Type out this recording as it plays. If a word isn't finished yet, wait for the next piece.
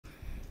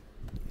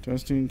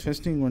Testing,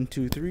 testing, 1,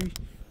 2, 3.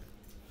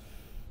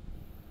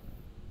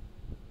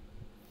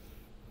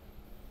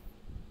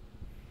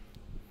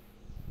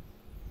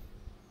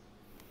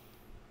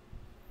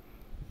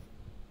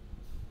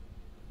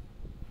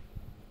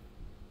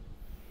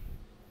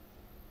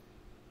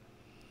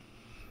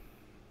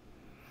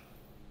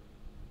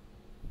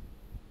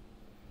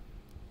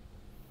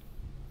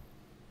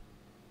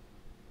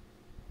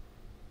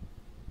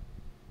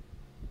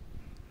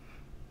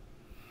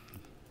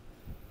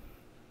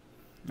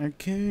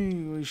 Okay,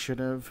 we should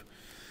have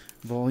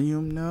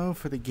volume now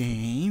for the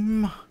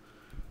game.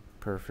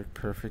 Perfect,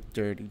 perfect,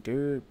 dirty,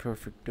 dirt,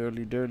 perfect,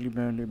 dirty, dirty,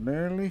 barely,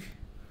 barely.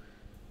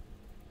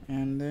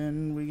 And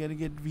then we gotta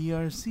get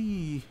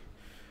VRC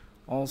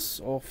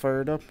all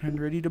fired up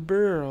and ready to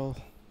barrel.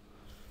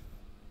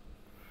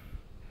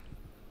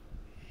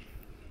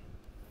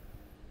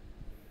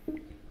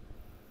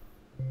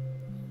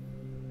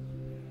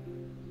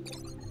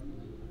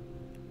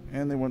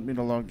 And they want me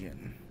to log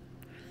in.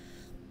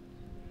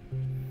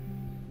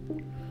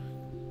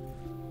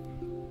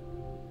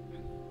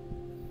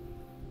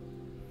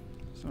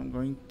 So I'm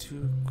going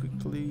to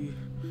quickly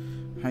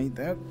hide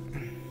that.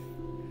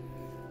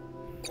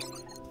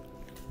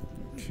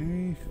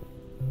 Okay.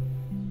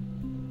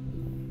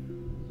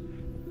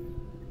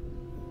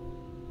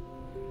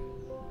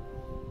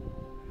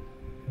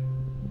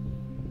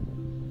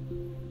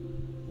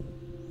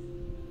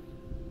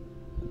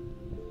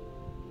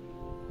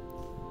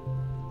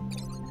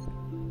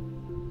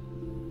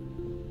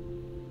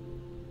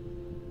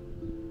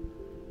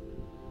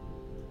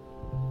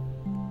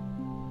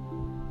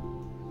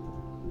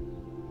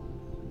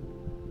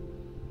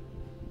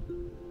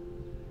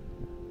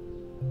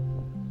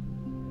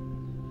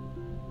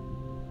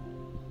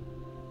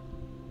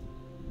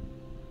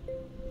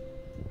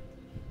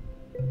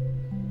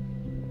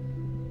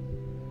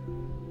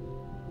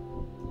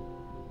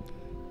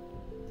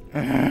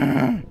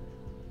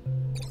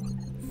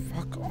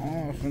 Fuck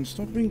off and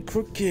stop being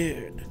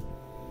crooked.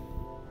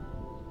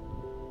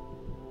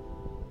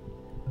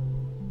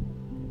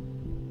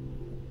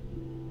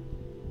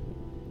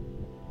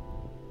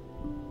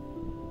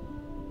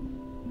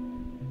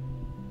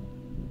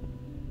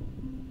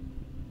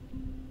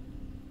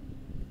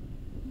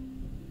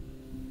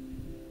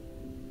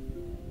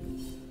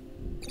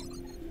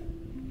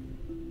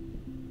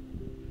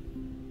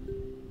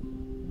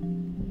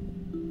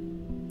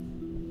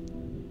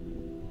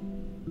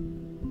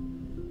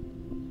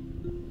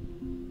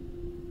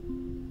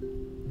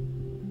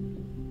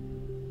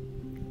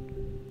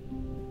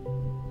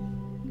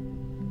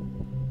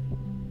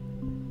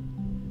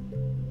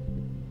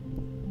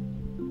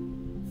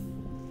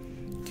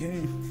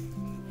 Okay.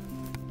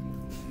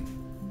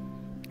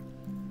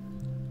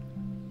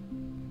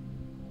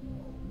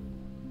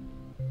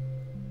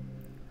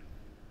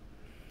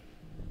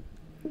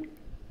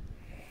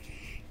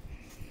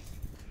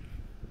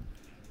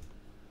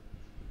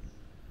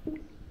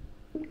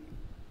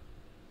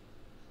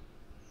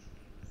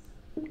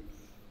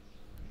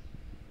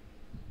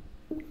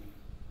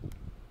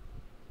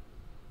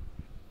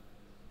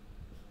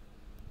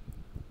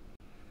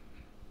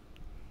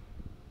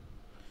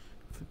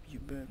 Flip you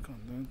back on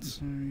that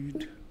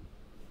side.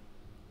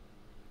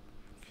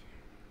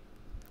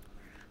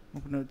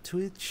 Open up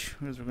Twitch,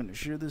 because we're going to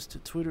share this to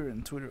Twitter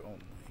and Twitter only.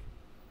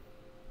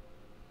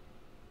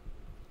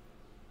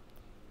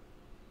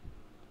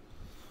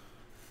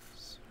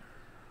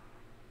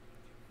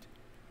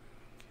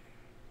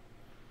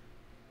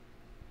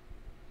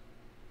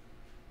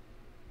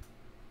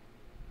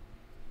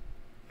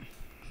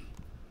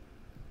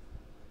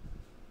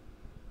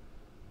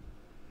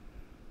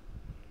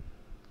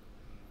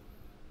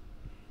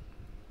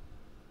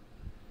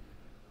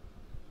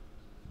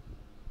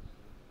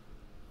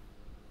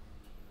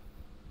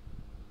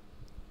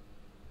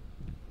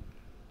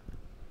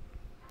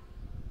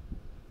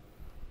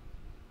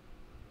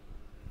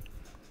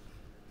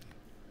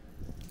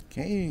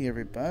 Okay,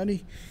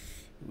 everybody,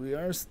 we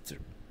are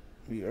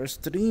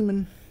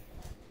streaming.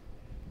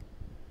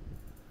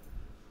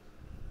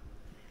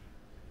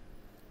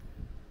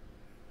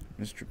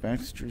 Mr.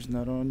 Baxter's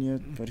not on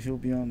yet, but he'll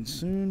be on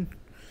soon.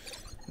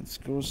 Let's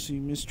go see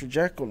Mr.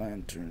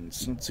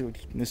 Jack-o'-lanterns. Let's see what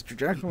Mr.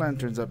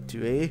 Jack-o'-lantern's up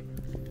to, eh?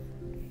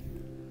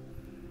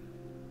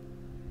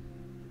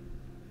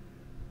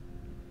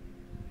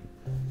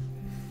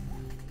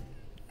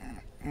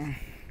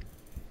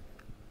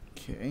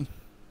 Okay.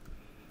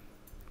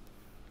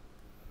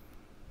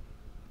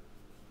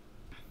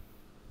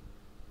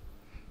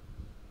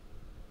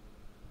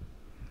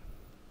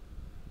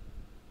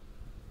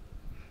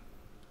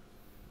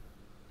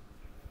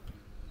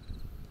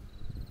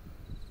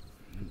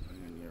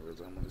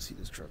 I want to see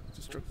this truck.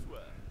 This truck.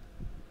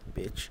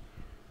 Bitch.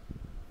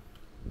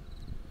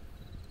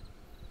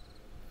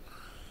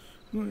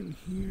 Go in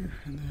here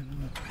and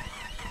then.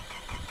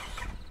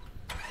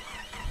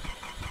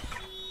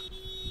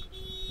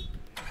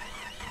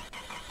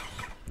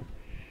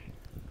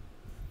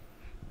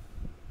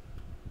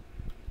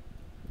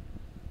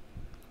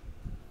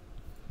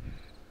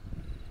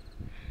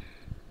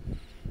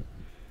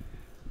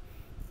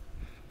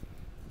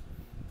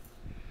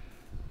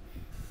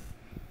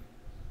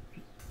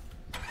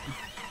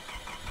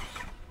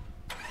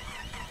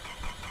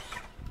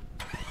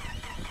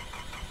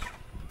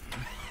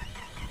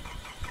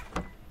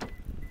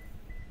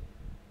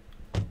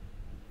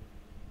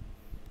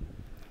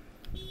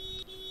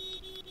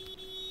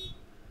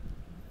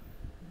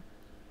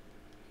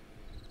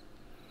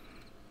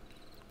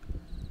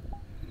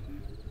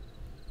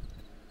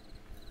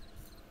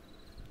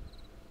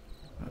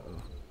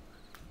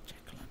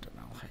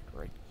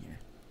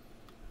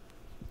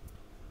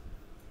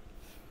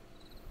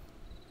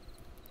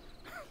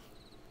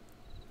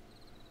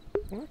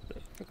 What the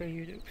fuck are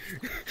you doing?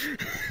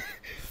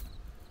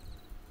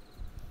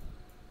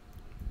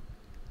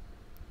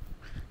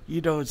 You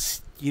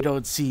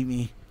don't see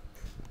me.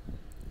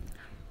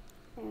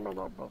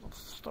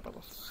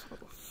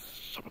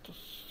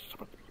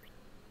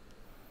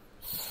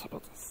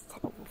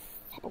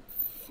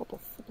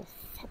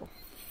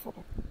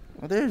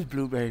 Oh, there's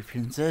Blueberry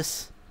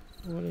Princess.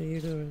 What are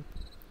you doing?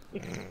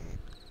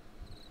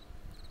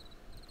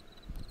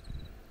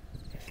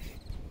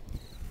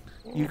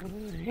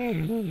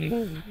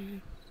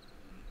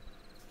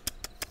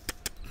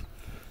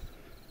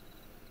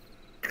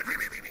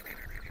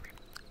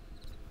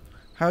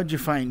 How'd you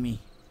find me?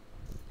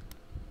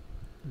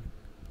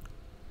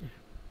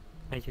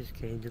 I just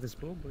came to the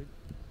spawn point.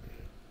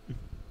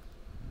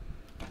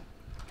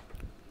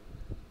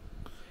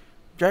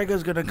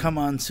 Drago's gonna come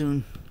on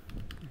soon.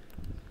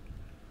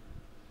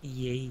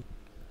 Yay.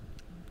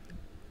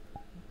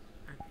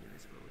 I'm in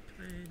this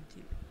mode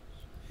 20.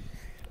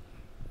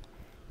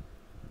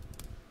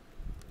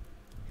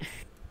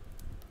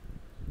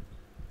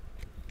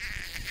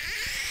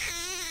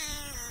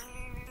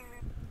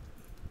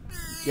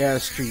 Yeah,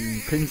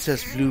 stream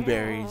Princess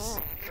Blueberries.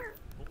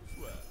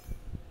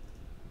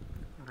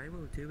 I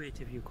will do it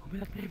if you call me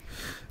that name.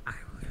 I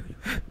will do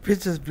it.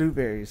 Princess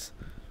Blueberries.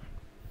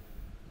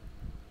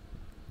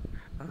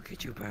 I'll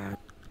get you back.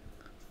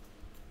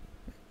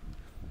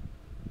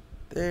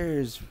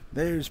 There's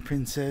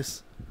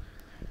Princess.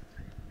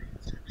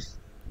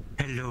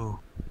 Hello.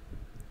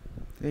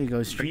 There you go,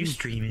 Are stream. you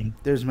streaming?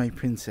 There's my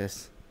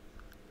princess.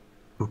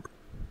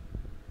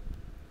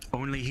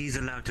 Only he's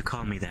allowed to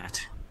call me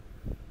that.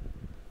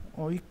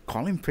 Oh, you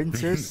call him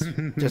princess?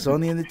 Just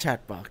only in the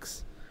chat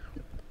box.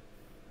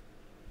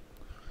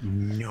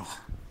 No.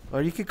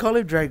 Or you could call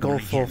him Drago.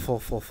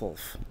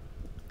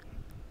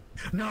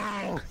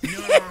 No!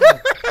 No!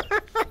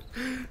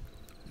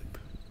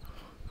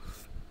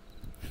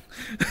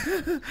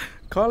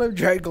 Call him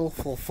Drago.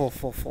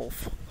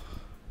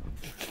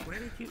 Where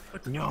did you...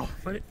 What? No.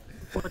 What?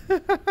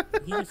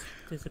 He just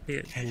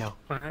disappeared. Hello.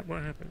 What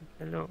happened?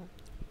 Hello.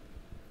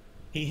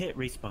 He hit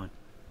respawn.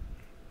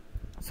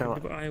 So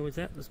But I was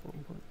at the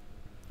spawn point.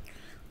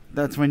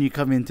 That's when you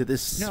come into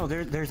this. no,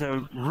 there's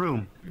a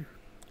room.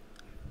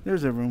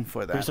 There's a room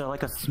for that. There's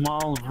like a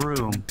small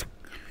room.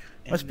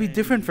 Must And be then-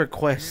 different for and then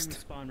quest. we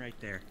spawn right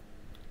there.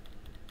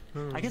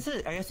 Hmm. I guess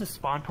the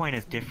spawn point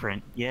is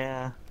different.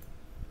 Yeah.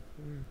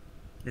 Hmm.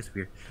 That's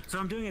weird. So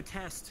I'm doing a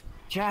test.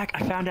 Jack,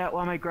 I found out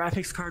why my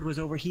graphics card was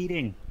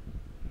overheating.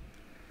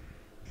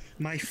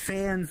 My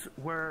fans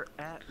were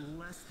at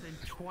less than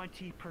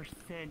 20%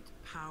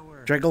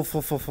 power. Drago.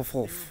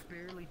 They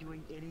were barely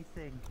doing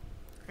anything.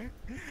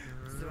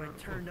 So I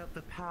turned up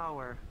the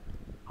power.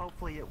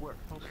 Hopefully it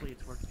worked. Hopefully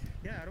it's working.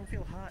 Yeah, I don't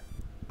feel hot.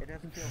 It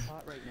doesn't feel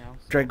hot right now.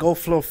 So. Drago.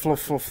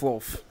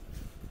 Fluff.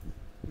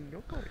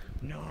 No.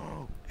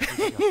 No.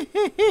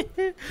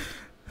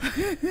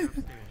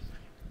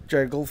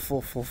 Drago.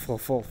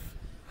 Fluff.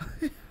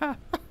 Oh,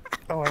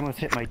 I almost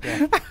hit my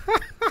death.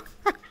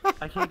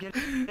 I can't get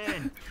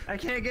in. I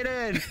can't get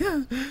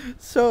in.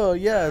 So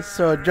yeah,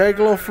 so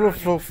Drago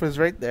Fluff is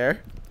right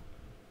there.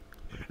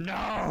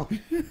 No.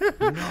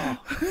 No.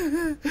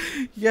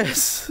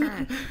 Yes.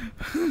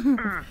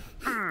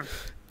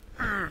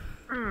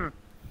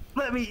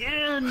 Let me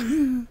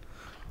in.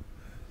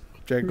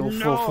 Drago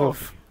No.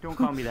 Fluff. Don't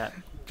call me that.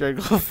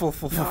 Drago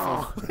Fluff.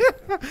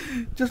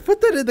 Just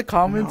put that in the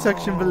comment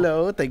section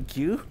below. Thank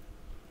you.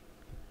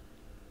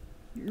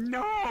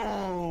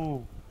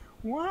 No.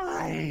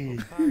 Why?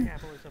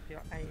 Pineapple is up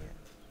your ass.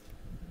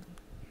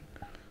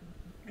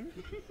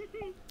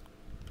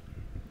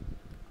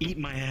 Eat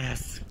my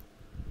ass.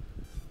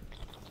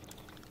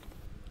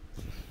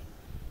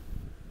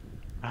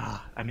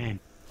 Ah, I'm in.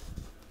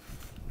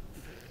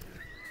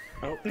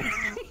 Oh,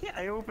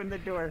 I opened the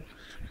door.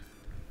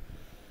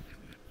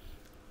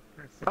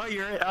 Oh,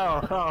 you're in.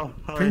 Oh.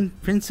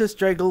 Princess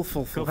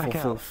Drago Go back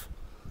out. Fluff.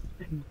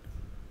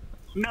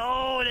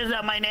 No, it is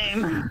not my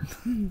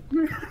name.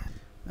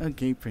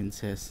 Okay,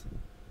 princess.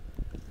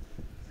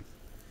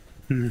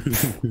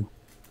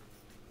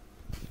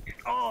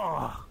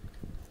 Oh.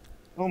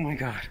 Oh my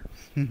god.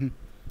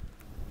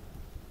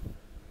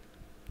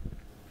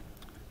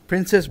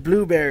 Princess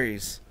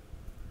Blueberries.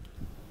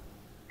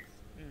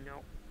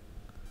 No.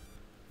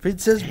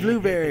 Princess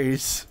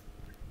Blueberries.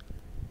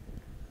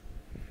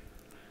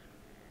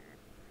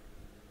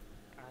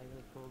 I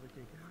will pull the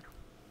dig out.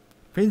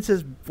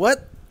 Princess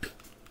what?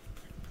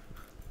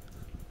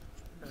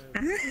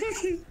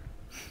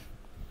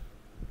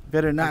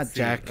 Better not, Let's see.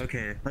 Jack.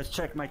 Okay, let's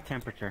check my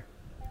temperature.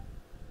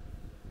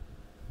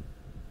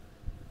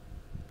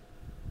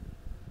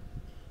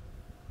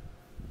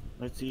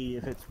 Let's see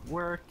if it's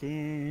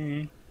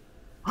working.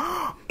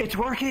 It's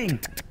working!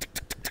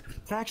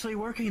 It's actually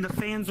working. The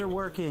fans are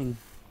working.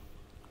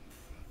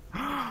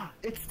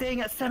 It's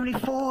staying at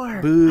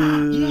 74.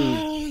 Boo.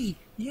 Yay!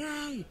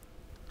 Yay!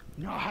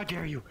 No, how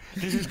dare you?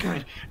 This is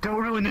good. Don't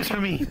ruin this for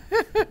me.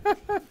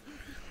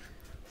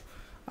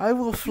 I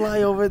will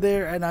fly over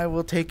there and I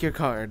will take your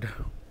card.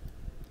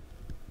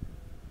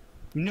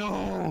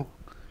 No.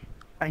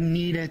 I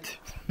need it.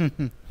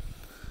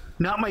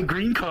 Not my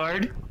green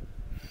card.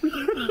 Boop,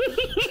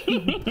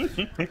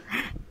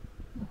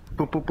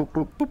 boop, boop,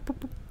 boop, boop,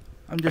 boop.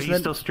 I'm just Are you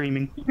still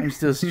streaming? I'm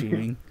still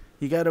streaming.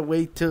 You gotta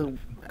wait till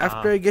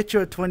after I get you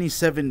a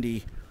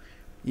 2070.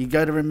 You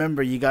gotta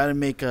remember, you gotta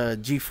make a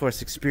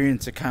GeForce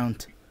Experience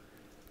account.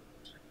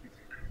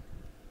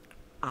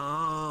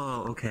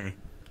 Oh, okay.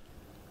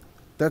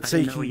 That's I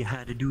how didn't know you you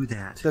had to do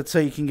that. That's how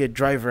you can get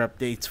driver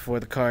updates for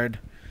the card.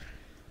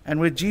 And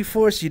with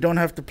GeForce, you don't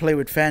have to play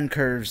with fan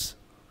curves.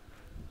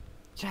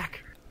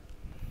 Jack.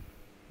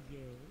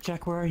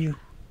 Jack, where are you?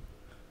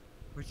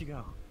 Where'd you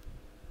go?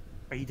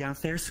 Are you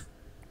downstairs?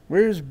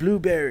 Where's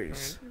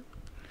Blueberries?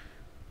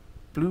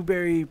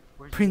 Blueberry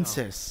Where'd you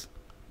Princess.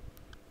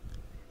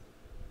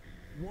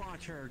 go?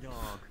 Water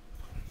dog.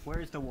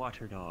 Where's the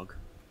water dog?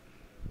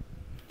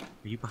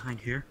 Are you behind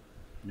here?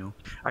 No.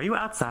 Are you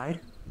outside?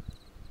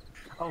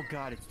 Oh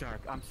god, it's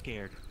dark. I'm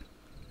scared.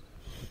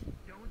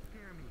 Don't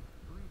scare me.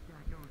 Please,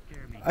 Jack, don't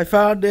scare me. I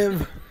found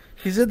him.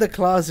 He's in the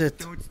closet.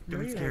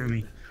 Don't scare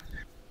me.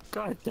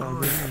 God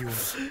damn it.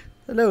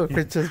 Hello,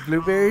 Princess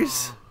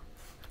Blueberries.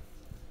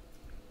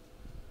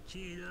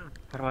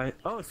 How do I...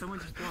 Oh, someone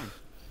just joined.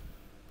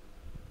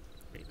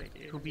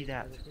 Who be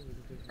that?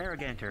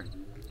 Arroganter.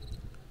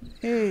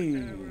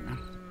 Hey.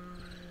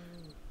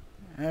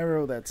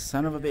 Arrow, that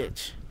son of a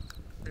bitch.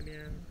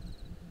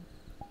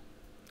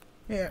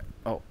 Yeah.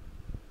 Oh.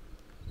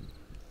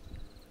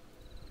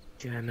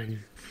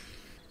 German.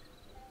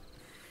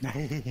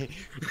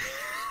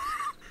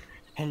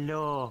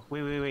 Hello.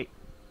 Wait.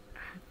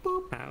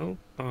 Boop. How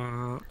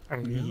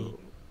are you?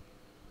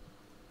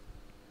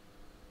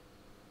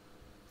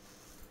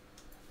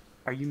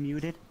 Are you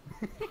muted?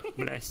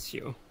 Bless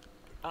you.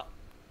 Oh.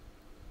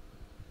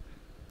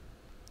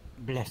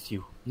 Bless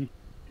you.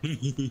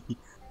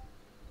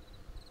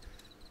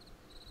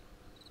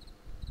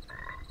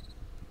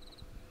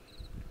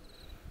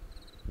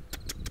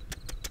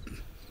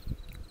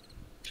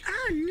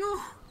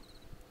 No.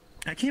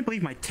 I can't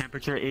believe my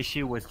temperature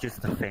issue was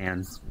just the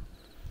fans.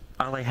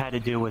 All I had to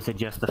do was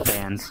adjust the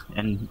fans,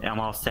 and I'm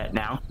all set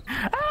now.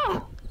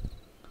 Oh!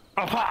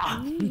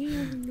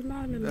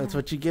 That's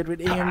what you get with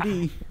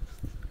AMD.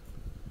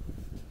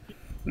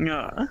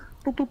 Boop,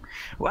 boop.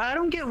 Well, I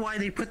don't get why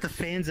they put the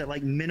fans at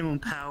like minimum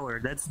power.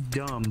 That's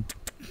dumb.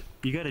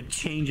 You gotta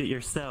change it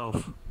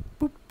yourself.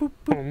 Boop, boop,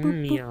 boop,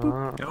 boop,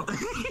 boop, boop.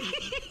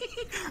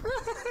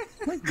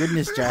 My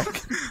goodness, Jack.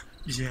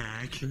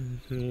 Jack.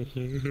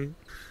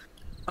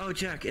 Oh,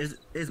 Jack, is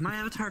my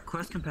Avatar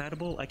Quest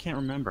compatible? I can't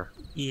remember.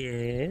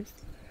 Yes.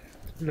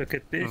 Look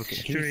at this Okay.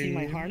 string. Can you see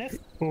my harness?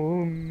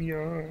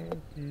 Yeah.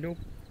 Nope.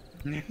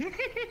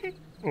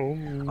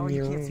 Oh,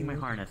 you can't see my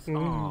harness.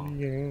 Oh.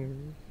 Yeah.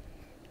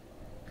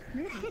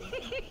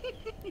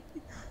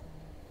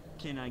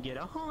 Can I get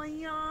a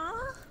hoya?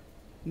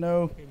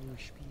 No. Can you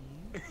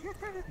speak?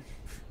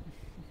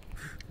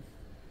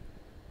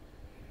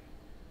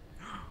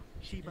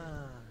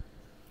 Shiba.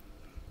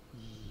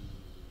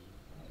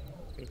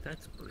 Wait,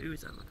 that's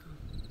Blue's avatar.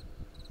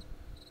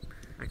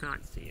 I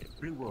can't see it.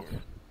 Blue wolf.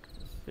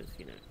 Just,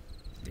 you know,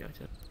 the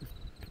item.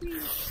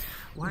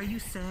 Why are you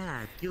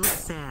sad? You look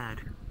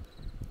sad.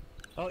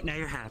 Oh, now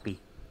you're happy.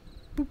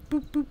 Boop,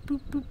 boop, boop, boop,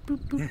 boop, boop,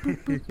 boop,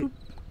 boop, boop, boop.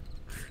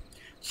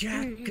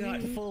 Jack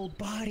got full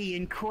body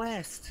in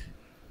Quest.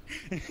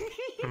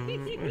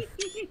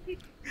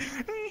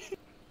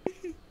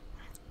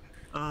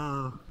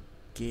 Oh.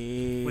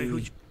 Okay. Wait,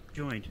 who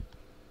joined?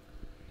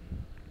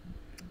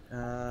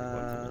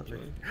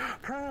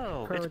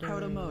 Pro! It's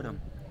Proto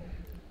Modem.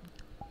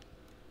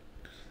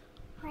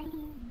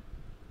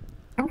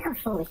 I'm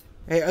confused.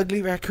 Hey,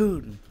 ugly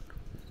raccoon.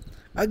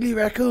 Ugly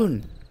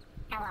raccoon.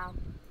 Hello.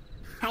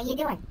 How you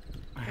doing?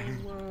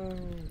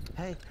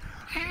 Hey,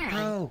 Hi.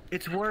 Pro!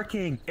 It's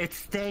working! It's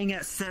staying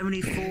at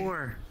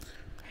 74!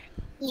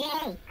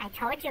 Yay! I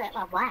told you it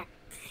would work.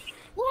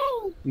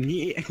 Yay!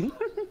 Yeah.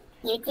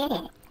 You did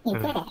it. You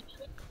did it.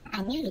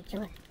 I knew you'd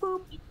do it.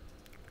 Boop.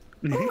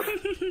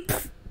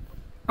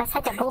 That's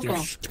such a boop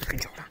in.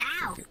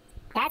 Ow!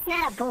 That's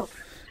not a boop.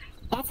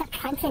 That's a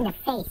punch in the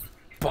face.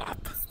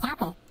 Bop.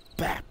 Stop it.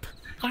 Bap.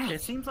 Guys,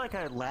 It seems like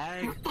I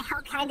lag. what the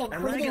hell kind of I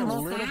lag a greeting is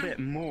little that? bit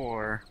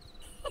more.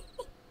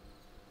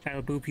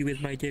 I'll boop you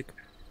with my dick.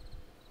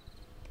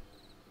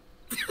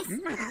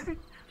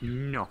 No.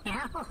 No.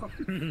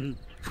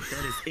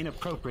 That is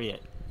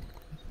inappropriate.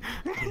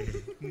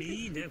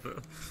 Me never.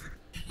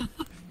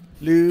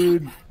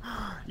 Lewd.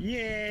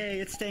 Yay!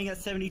 It's staying at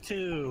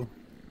 72.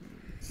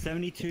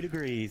 72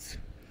 degrees.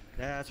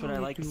 That's what I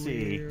like to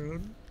see.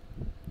 Do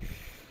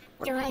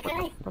I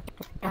good?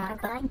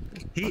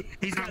 Good?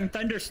 He's getting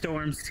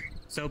thunderstorms,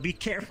 so be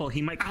careful.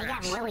 He might I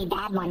got crash. really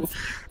bad ones.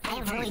 I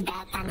have really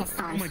bad Oh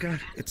thunderstorms. my god.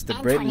 It's the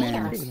And bread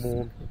man.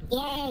 tornadoes.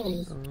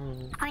 Yay!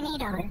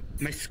 Tornado.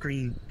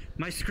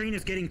 My screen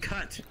is getting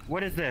cut.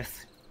 What is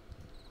this?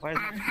 Why is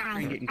my Hi.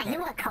 screen getting Are you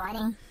cut?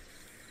 recording?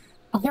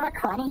 Are you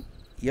recording?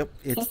 Yep,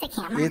 Is the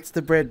camera? it's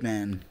the bread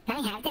man.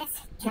 Can I have this?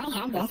 Can I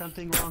have Is this?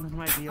 something wrong with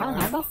my Can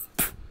I have VR? this?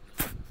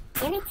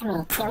 Give it to me.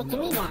 Give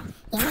me that.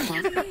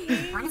 Give me that.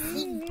 Wanna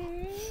see?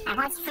 I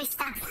want free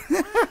stuff.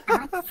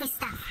 I want free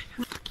stuff.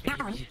 No,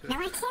 I can't.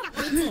 Wait till.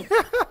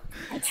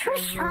 I'm too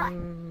short.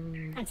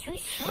 I'm too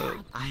short.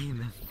 I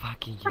am a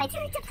fucking. Why do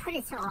you have to put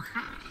it so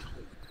high?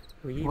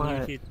 We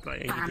What? did,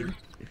 but Bum.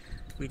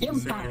 we You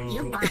didn't bum.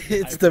 You know. bum.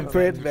 It's the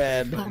bread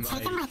man. I'm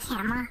taking my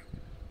camera.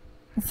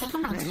 I'm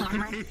taking my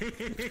camera.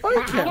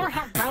 Oh, I don't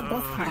have blood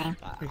this time.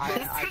 I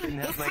didn't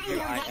have my You're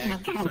getting a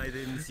gun. I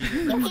didn't see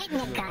You're getting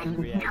a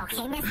gun.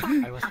 Okay, mister?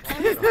 I was Okay,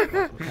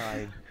 mister?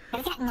 crying.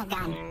 You're getting a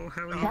gun. Oh,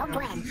 how are No you?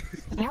 bread.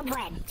 No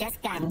bread.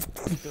 Just gun.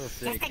 Still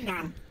sick. Just a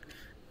gun.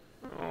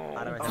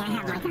 How do I Can't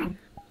have my gun.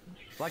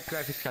 What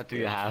graphics card do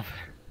you have?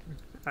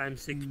 I'm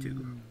sick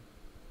too.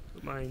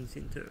 Mine's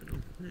internal.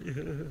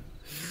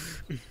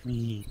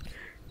 Me.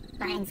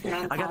 Mine's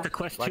mental. I got the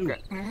Quest What 2.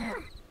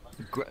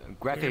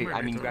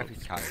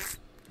 graphics card.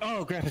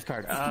 Oh, graphics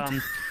card.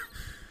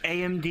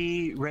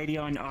 AMD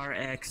Radeon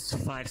RX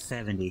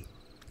 570.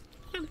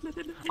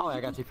 Oh,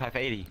 I got the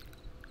 580.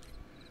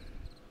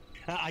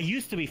 I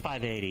used to be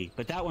 580,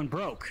 but that one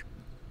broke.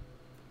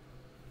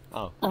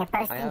 Oh, And it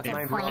burst I have into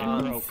my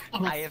flames.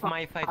 And I have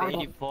my exploded.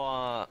 580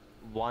 for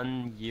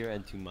 1 year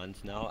and 2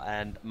 months now,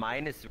 and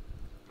mine is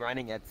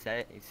running at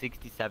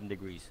 67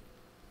 degrees.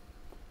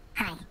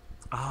 Hi.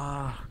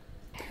 Ah.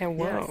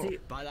 Hello. Yeah, see,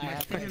 But I my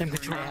have friend the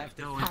control.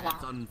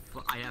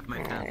 I have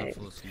my fans on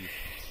full speed.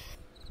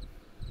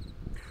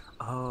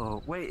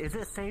 Oh, wait, is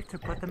it safe to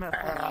put them at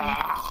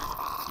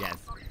Yes.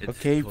 it's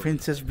Okay, totally-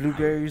 Princess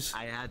Blueberries.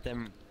 I had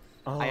them.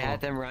 Oh. I had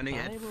them running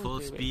at I will full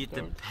do it, speed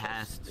the don't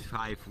past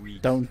 5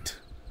 weeks. Don't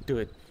do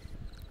it.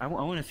 I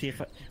want to see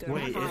if I...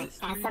 Wait, Alright, is,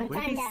 got some would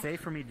it be thunder.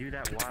 safe for me to do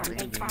that while Some in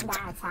big game? thunder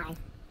outside.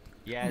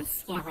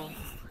 Yes, Scary.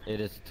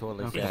 it is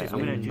totally Okay, safe. I'm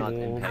gonna It do not that.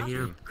 impact Yeah.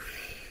 me.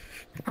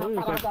 Hope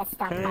I don't get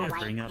stuck by Okay,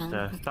 bring lightning.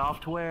 up the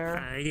software.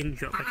 I didn't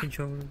drop the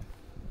controller.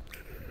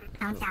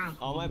 Don't die.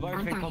 Oh, my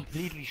boyfriend Don't die.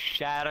 completely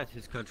shattered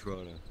his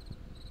controller.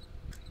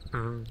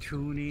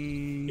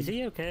 Tuning. Is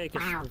he okay?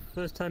 Because Wow. the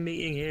first time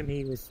meeting him,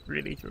 he was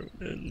really drunk.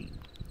 And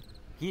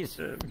He's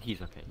okay.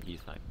 He's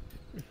fine.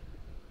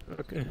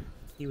 okay,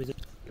 he was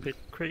a bit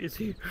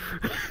crazy.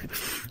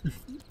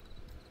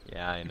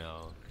 Yeah, I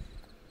know.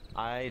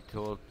 I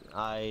talked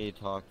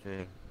to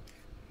him.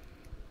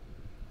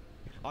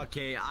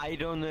 Okay, I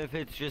don't know if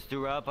it's just the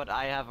rub, but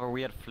I have a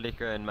weird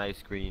flicker in my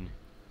screen.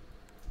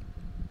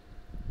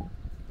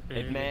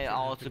 It may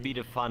also be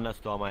the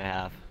thunderstorm I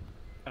have.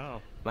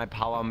 Oh. My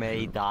power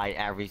may die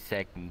every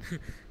second.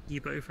 You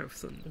both have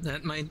thunder.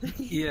 That might,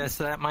 yes,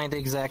 that might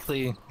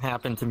exactly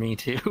happen to me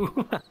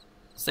too.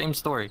 Same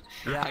story.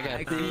 Yeah, I got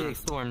actually, big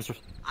storms.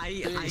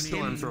 I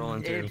storms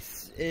rolling through.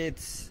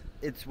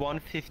 It's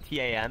 1:50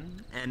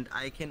 a.m. and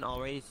I can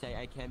already say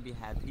I can be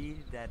happy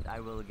that I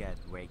will get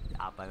waked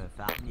up by my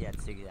family at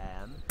 6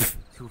 a.m.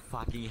 to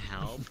fucking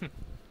help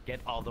get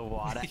all the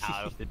water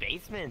out of the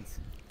basements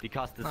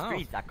because the Oh.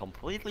 streets are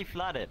completely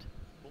flooded.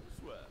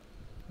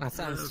 That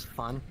sounds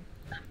fun.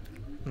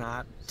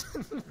 Not.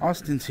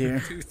 Austin's here.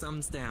 2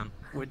 thumbs down.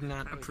 Would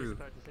not I was just approve.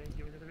 about to say,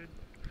 give it a bit.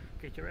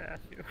 Get your ass,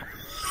 you.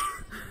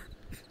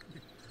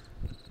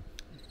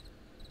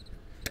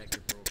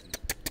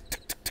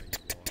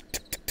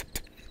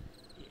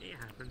 It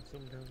happens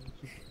sometimes.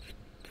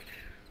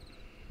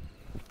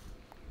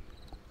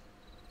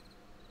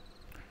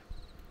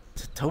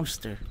 It's a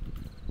toaster.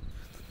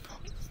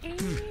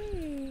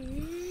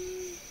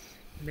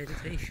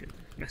 Meditation,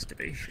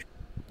 masturbation.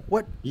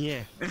 What?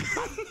 Yeah.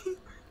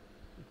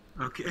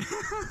 Okay.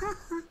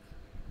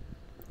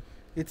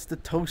 It's the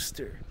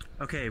toaster.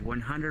 Okay,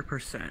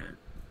 100%.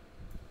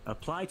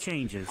 Apply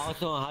changes.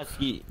 Also,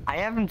 Husky, I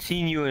haven't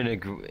seen you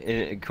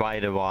in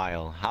quite a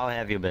while. How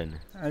have you been?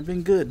 I've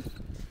been good.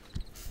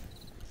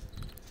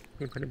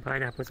 He putting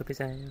pineapples up his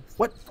ass.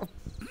 What?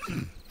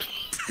 Why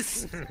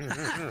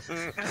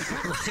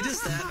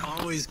does that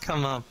always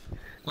come up?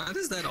 Why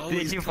does that always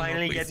Did you come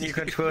finally up get with new you?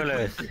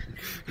 controllers?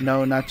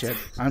 No, not yet.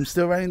 I'm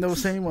still running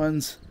those same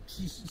ones.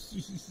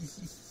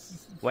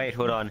 Wait,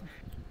 hold on.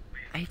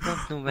 I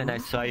don't know when I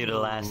saw you the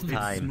last It's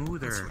time.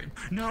 smoother.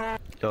 No!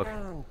 Look,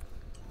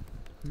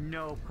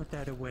 No, put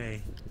that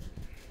away.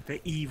 The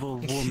evil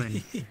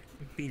woman.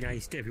 Be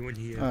nice to everyone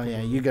here. Oh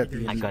yeah, you got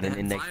the I got an That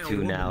Index vile 2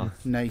 woman. now.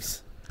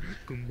 nice.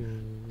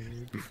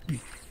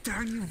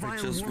 Darn you, I vile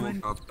just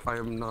woman! woke up. I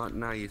am not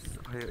nice.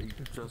 I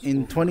just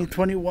In woke up.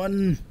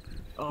 2021,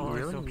 Oh,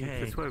 it's Really?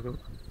 okay. It's okay.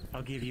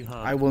 I'll give you a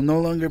hug. I will no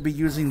longer be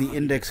using the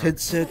Index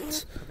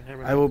headset.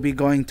 I will be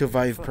going to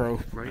Vive Pro.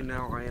 Right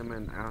now, I am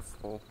an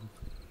asshole.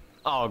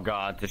 Oh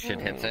god, this shit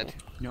hits it.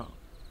 No.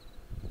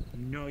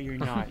 No, you're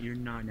not. You're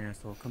not an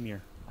asshole. Come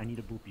here. I need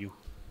to boop you.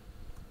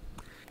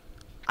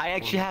 I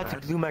actually had to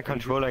glue my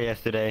controller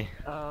yesterday.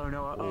 Oh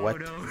no. Oh What?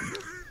 no.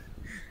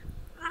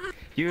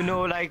 You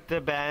know, like the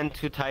band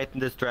to tighten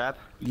the strap?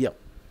 Yep,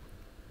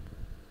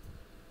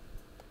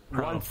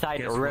 One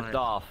side guess ripped what?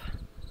 off.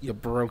 you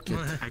broke it.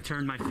 I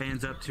turned my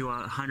fans up to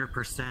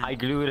 100%. I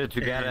glued it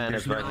together and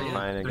it's there's working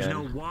fine There's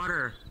no again.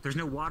 water. There's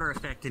no water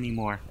effect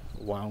anymore.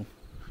 Wow.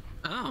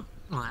 Oh,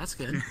 well, that's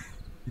good.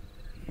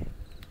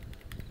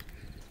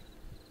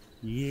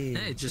 Yeah.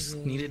 Hey, just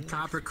needed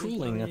proper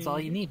cooling. That's all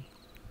you need.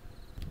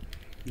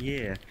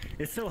 Yeah.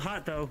 It's still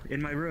hot though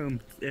in my room.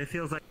 It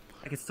feels like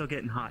it's still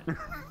getting hot.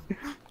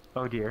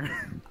 Oh dear.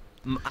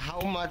 How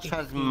much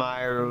has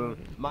my room?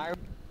 My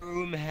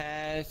room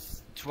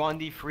has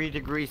 23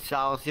 degrees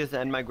Celsius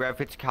and my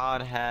graphics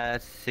card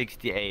has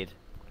 68.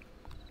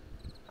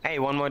 Hey,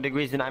 1 more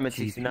degrees and I'm at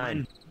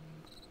 69.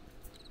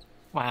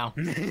 Wow.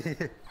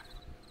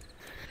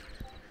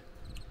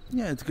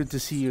 Yeah, it's good to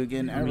see you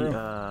again,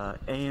 Arrow.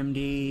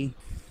 AMD.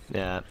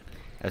 Yeah,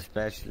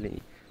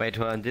 especially. Wait,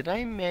 hold on. Did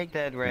I make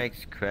that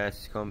Rex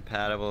Crest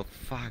compatible?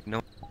 Fuck,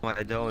 no,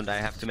 I don't. I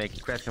have to make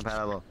it Crest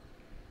compatible.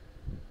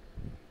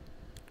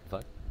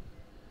 Fuck.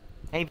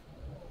 Hey,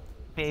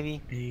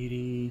 baby.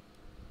 80.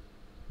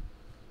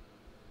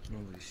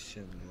 Holy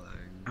shit, lag.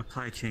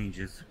 Apply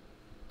changes.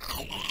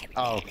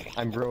 Oh,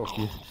 I'm broke.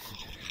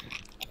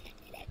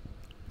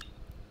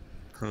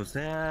 Close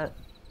that.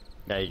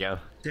 There you go.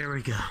 There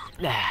we go.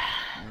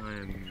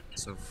 I'm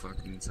so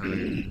fucking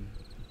tired.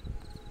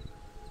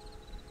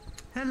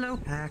 Hello,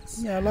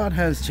 Pax. Yeah, a lot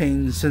has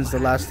changed since the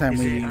last time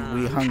we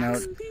hung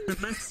out.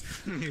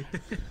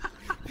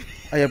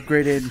 I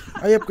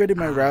upgraded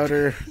my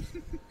router,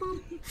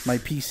 my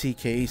PC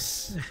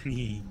case.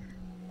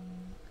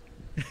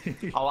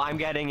 Oh, I'm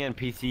getting a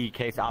PC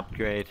case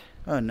upgrade.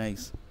 Oh,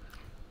 nice.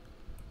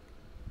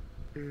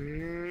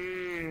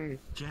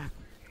 Jack.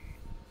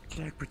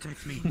 Jack,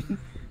 protect me.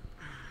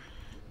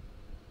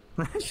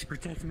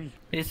 Protect me.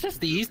 It's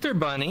just the Easter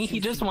Bunny. He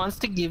just wants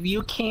to give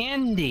you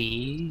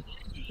candy.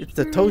 It's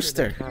the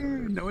toaster.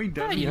 No, he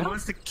doesn't. He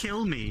wants to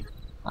kill me.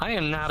 I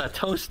am not a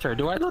toaster.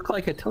 Do I look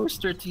like a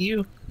toaster to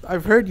you?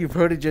 I've heard you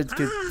protogens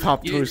get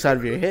pop toast out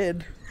of your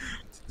head.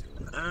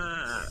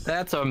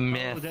 That's a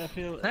myth.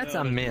 That's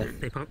a myth.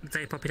 They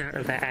pop it out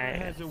of their It eye.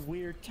 has a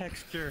weird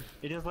texture.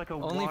 It is like a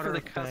Only water for the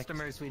effect.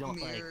 customers we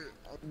don't like.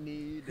 I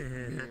need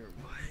mirror.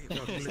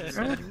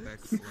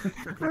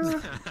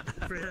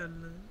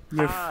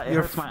 Your, It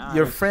hurts my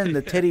your eyes. friend,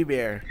 the teddy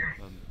bear.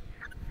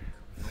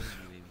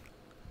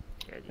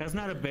 That's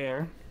not a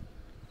bear.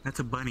 That's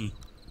a bunny.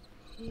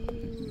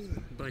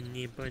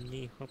 Bunny,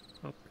 bunny, hop,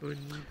 hop, bunny,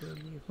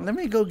 bunny, hop. Let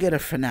me go get a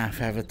FNAF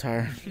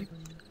avatar.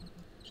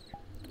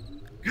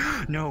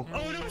 No.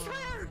 Oh, no, it's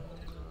fire!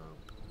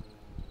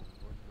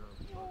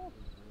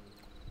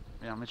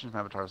 Yeah, I'll mention my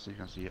avatar so you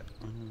can see it.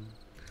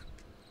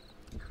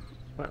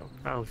 Well,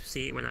 I'll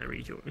see it when I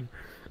rejoin.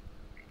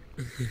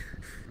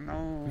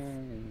 No.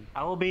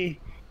 I will be.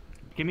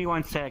 Give me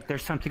 1 sec.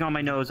 There's something on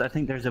my nose. I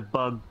think there's a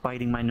bug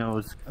biting my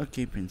nose.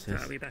 Okay,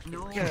 princess. I'll be back.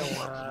 No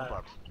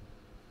bugs.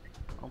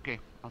 Okay,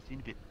 I'll see you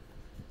in a bit.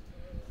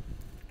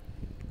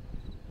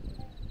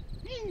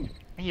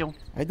 Hey,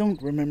 I don't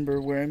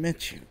remember where I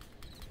met you.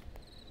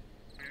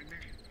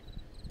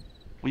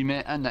 we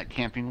met in that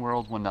camping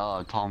world when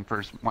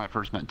when I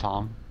first met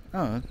Tom.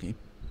 Oh, okay.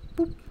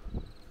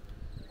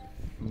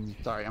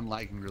 Sorry, I'm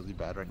lagging really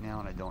bad right now,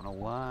 and I don't know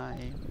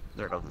why.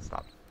 There it goes. It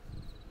stopped.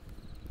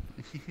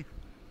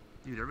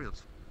 Dude,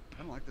 everybody's. I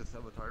don't like this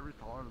avatar.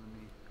 Everybody's taller than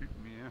me.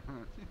 Creeping me out.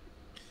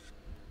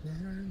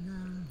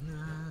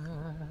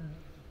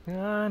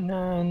 Na,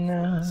 na,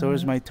 na. So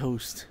is my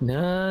toast.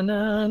 Na,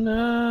 na,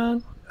 na.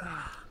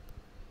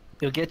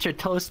 You'll get your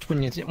toast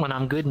when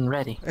I'm good and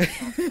ready.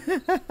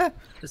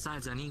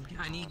 Besides, I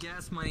need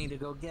gas money to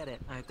go get it.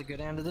 I have to go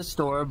down to the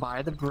store,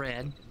 buy the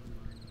bread,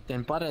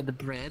 then butter the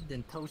bread,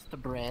 then toast the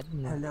bread.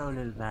 Hello,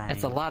 little guy.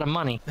 That's a lot of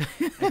money.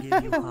 I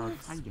give you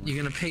hugs. You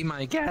gonna pay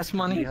my gas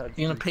money? Yeah,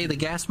 You gonna pay the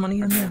gas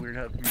money in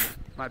there?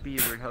 Might be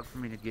a weird hug for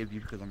me to give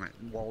you because my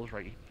wall's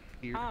right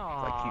here. So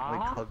I can't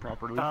like hug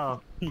properly.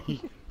 Oh.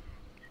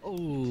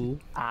 Ooh.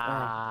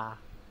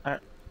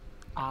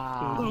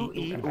 Ooh,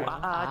 ee, ooh,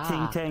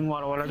 ting, ting,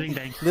 walla, walla, ding,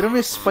 ding. Little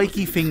Miss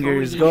Spiky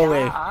Fingers, go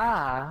away.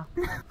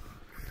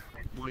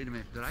 Wait a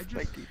minute, did I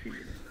just?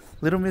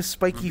 Little Miss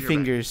Spiky I'll be right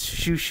Fingers,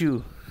 shoo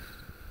shoo.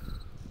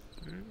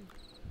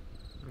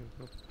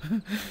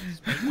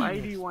 Why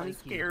do you want to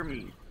scare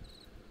me?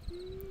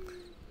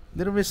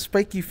 Little Miss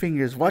Spiky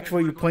Fingers, watch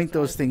where you point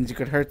those things. You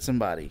could hurt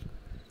somebody.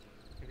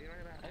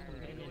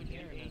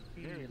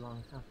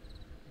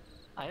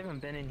 I haven't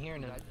been in here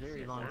in a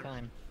very long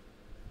time.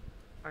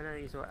 I know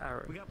you saw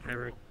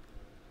Eric,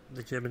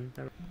 the German.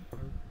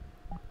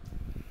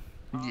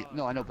 Yeah,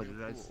 no, I know, but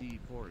did I see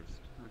Forrest?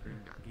 No,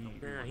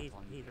 he's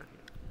not here.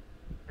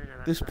 No,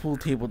 This pool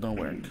table don't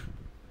work.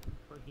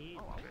 well, he-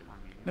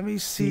 Let me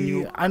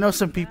see. I know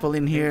some people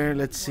in here.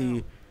 Let's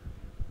see.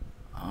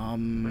 Where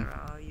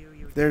are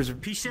you? There's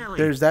P-Shelly.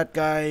 there's that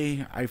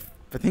guy. I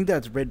think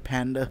that's Red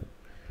Panda.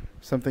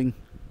 Something.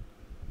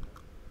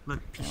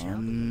 Look,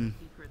 Let's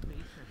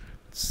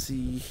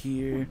see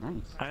here.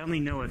 I only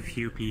know a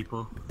few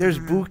people. There's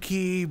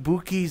Buki.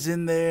 Buki's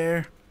in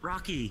there.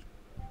 Rocky.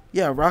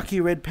 Yeah, Rocky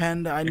Red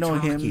Panda. I It's know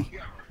him.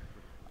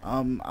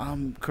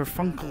 Rocky.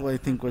 Kerfunkel, I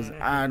think was.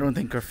 I don't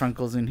think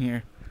Kerfunkel's in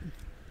here.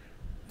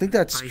 I think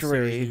that's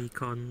Stray. Icery,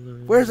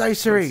 Conlon, Where's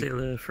Icery?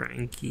 Godzilla,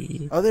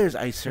 Frankie. Oh, there's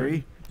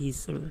Icery.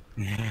 He's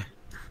Yeah.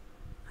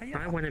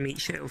 I want to meet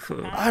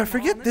Shadowfoot. I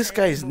forget this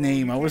guy's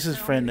name. I was his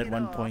friend at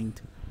one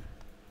point.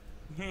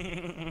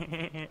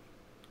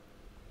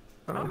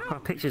 Our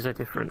pictures are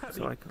different,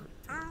 so I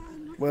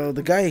can't. Well,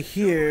 the guy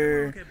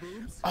here.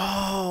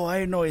 Oh,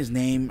 I know his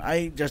name.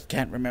 I just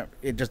can't remember.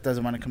 It just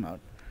doesn't want to come out.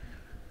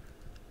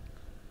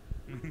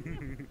 They're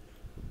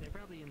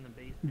probably in the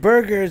basement.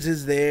 Burgers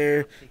is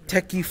there.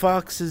 Techie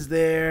Fox is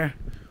there.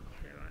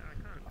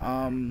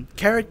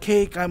 Carrot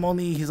Cake. I'm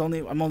only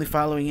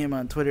following him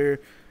on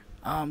Twitter.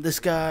 This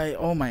guy.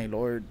 Oh my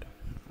lord.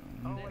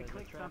 Oh, I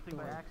clicked something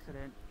by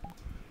accident.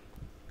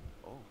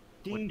 Oh.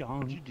 Ding dong.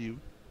 What'd you do?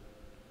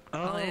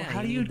 Oh, yeah,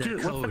 how do you need the do?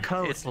 What's the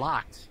code? It's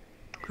locked.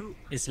 Who?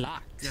 It's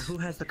locked. Yeah, who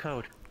has the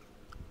code?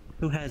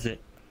 Who has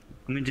it?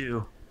 I'm gonna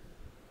do.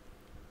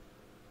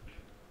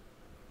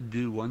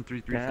 Do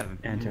 1337.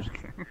 Enter.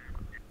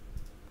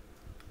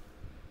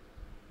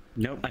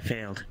 Nope, I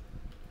failed.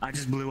 I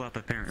just blew up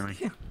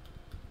apparently.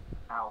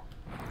 Ow.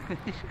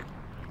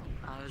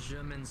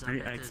 Germans, I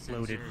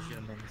exploded.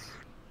 Germans.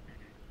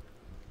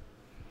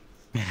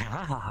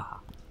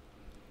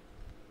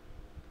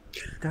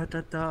 Da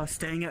da da,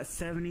 staying at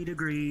 70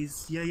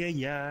 degrees. Yeah, yeah,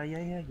 yeah, yeah,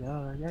 yeah,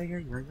 yeah, yeah, yeah,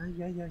 yeah,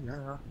 yeah, yeah,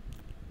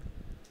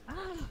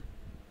 yeah.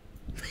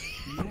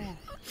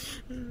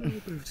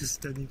 I'm just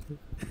studying.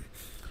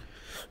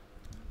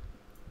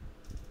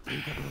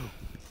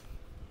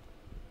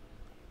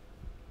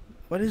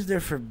 What is there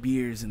for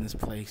beers in this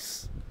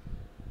place?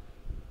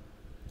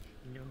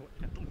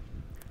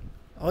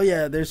 Oh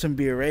yeah, there's some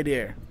beer right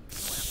here.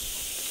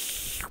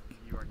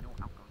 You are no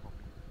alcohol.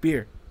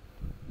 Beer.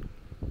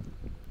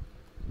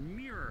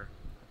 Mirror.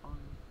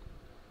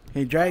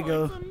 Hey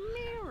Drago.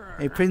 Mirror.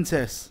 Hey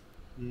Princess.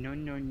 No,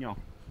 no, no.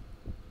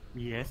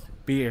 Yes.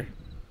 Beer.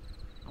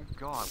 Oh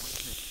god, what's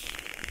this?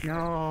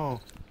 No.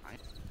 I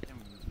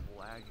am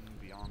lagging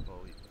beyond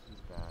belief.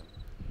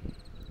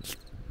 This is bad.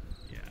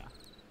 Yeah.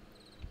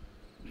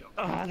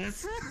 Oh,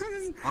 that's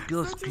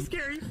Oculus, such a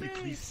scary thing.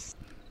 please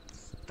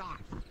stop.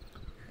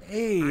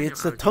 Hey,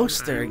 it's a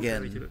toaster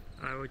again.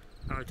 I would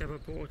have a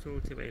portal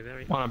to a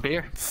very. Want a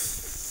beer?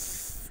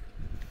 That's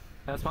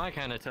my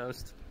kind of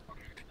toast.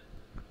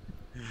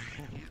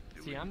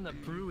 See, I'm the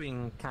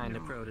brewing kind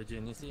of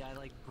protogen. You see, I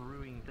like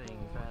brewing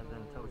things rather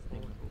than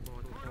toasting.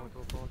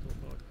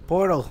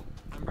 Portal.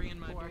 I'm bringing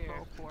my beer.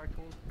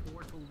 Portal.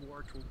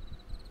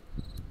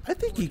 I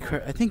think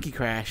he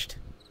crashed.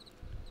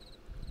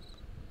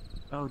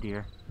 Oh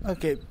dear.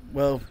 Okay,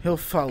 well he'll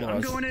follow I'm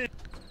us. going in.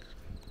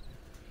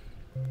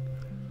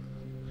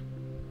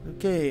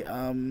 Okay,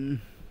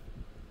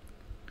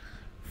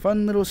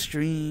 fun little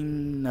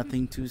stream.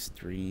 Nothing too Ash,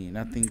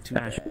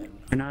 bad.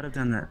 should not have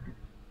done that.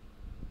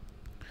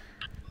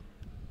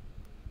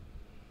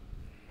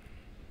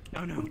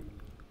 Oh no.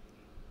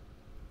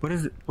 What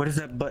is it? What is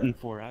that button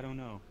for? I don't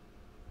know.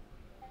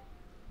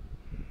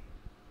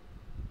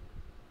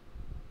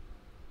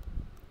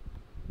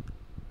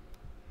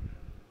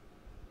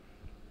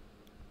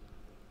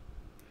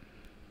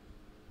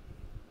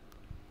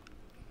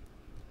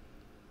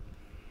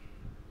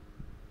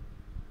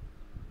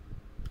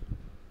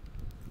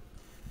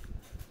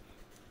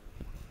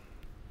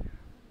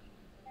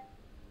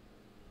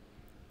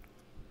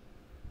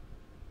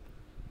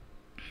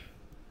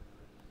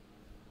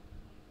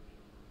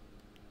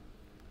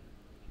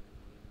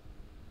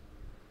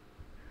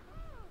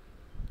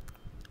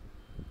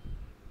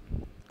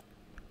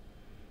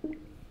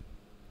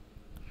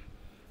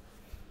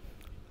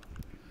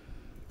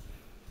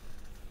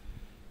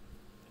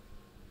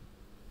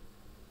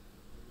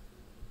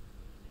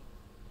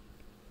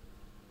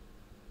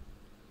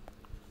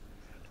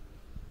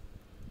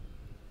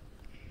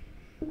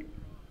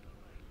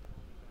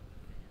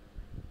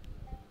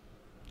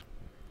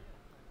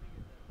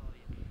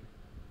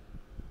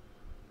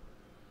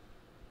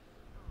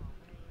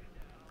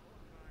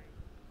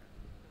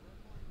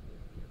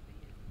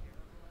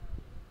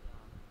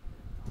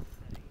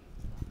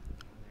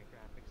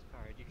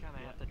 You kind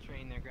of have to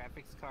train their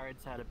graphics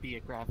cards how to be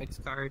a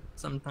graphics card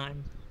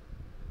sometimes.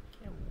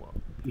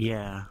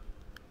 Yeah.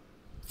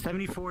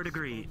 74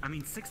 degree. I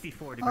mean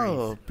 64 degrees.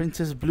 Oh,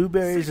 Princess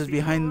Blueberries is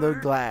behind the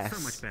 64? glass.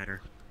 So much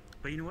better.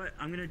 But you know what?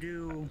 I'm gonna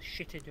do.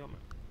 Shit, John.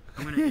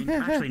 I'm gonna.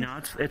 Actually,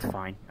 no. It's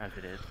fine as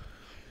it is.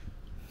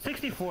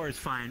 64 is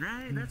fine,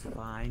 right? That's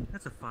fine.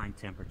 That's a fine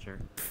temperature.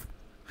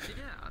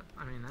 Yeah,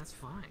 I mean that's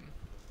fine.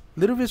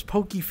 Little Miss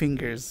Pokey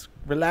Fingers.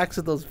 Relax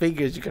with those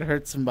fingers. You can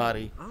hurt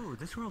somebody. Oh,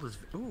 this world is.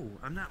 Ooh,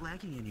 I'm not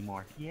lagging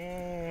anymore.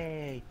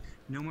 Yay!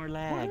 No more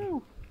lag.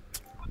 Woo.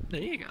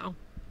 There you go.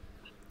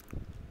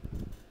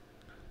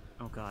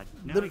 Oh God.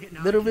 Now Little- I get-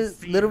 now I Little can Miss-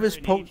 see Little her Miss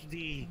in Po-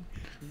 HD.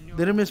 No.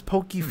 Little Miss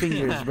Pokey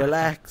Fingers.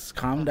 Relax.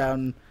 Calm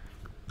down.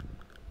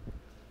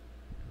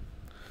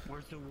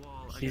 Where's the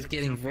wall? I She's gotta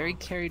getting jump very off.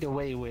 carried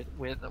away with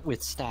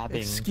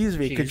stabbing. Excuse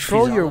me. She's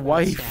Control all your about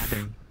wife.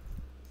 stabbing.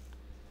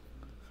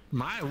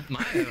 My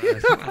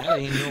that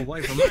ain't no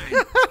wife of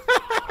mine.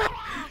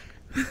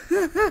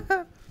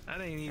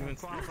 That ain't even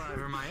qualified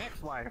for my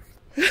ex-wife.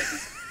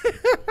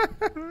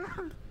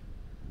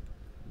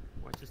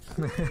 What just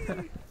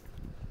happened?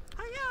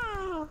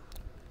 Hiya!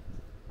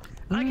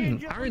 I can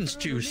jump orange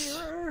through the juice.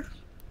 mirror.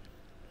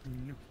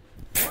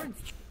 Orange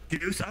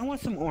juice? I want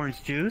some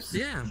orange juice.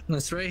 Yeah,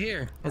 that's right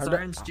here. It's I'm not-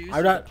 orange juice I'm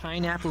with not- a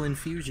pineapple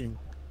infusion.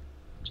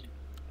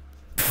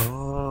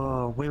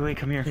 wait,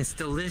 come here. It's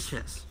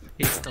delicious.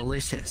 It's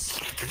delicious.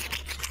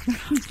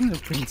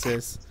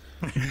 Princess.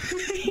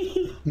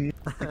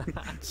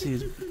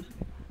 Jeez.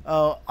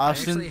 Oh, I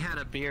actually Austin. had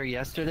a beer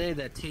yesterday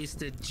that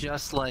tasted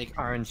just like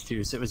orange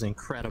juice. It was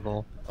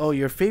incredible. Oh,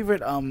 your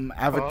favorite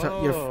avatar.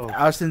 Oh.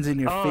 Austin's in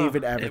your Oh,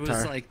 favorite It was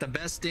avatar. like the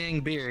best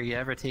dang beer you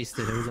ever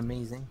tasted. It was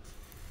amazing.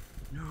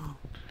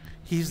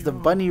 He's the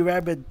bunny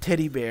rabbit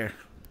teddy bear.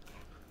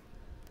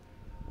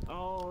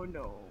 Oh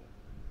no.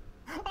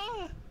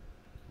 Ah!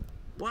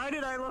 Why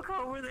did I look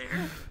over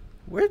there?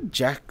 Where'd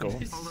Jack go?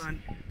 Hold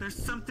on. There's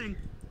something.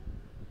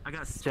 I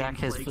got Jack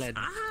has flakes. fled.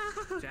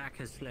 Ah! Jack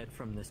has fled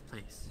from this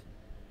place.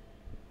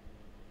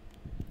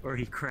 Or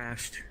he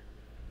crashed.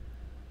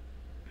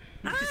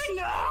 No!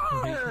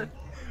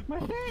 My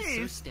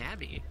He's so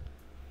stabby.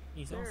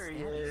 He's all There he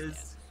stabby.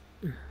 is.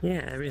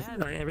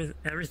 Yeah,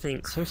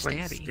 everything's So quite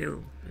stabby.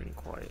 still and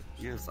quiet.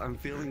 Yes, I'm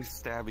feeling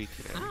stabby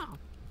today. Oh.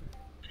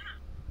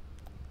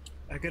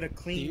 I gotta Have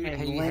clean you, my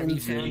have you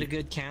lens. found a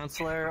good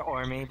counselor,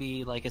 or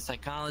maybe like a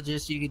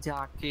psychologist you could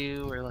talk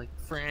to, or like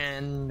a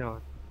friend,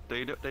 or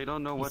They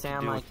don't know what to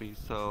sound do like- with me,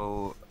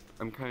 so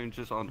I'm kind of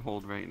just on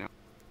hold right now.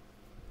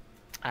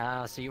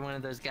 so you're one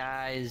of those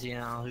guys, you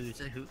know,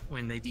 who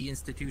when they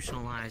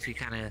deinstitutionalize, you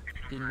kind of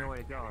didn't know where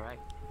to go, right?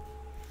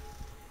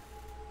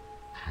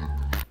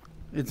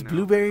 It's No.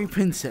 Blueberry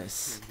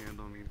Princess. Can't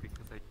handle me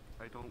because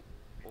I don't.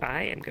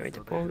 I am going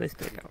to pull this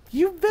thing out.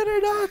 You better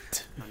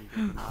not.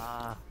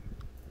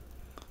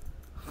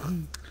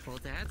 Well,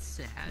 that's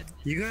sad.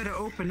 You gotta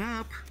open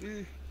up.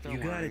 Don't You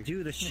gotta worry.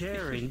 do the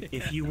sharing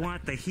if you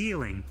want the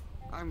healing.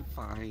 I'm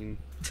fine.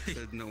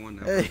 Said no one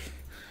else. Hey,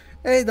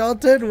 hey,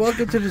 Dalton.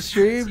 Welcome to the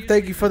stream.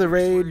 Thank you for the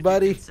raid,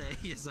 buddy. Say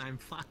yes, I'm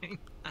fine.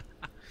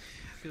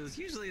 Because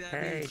usually that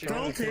Hey, means you're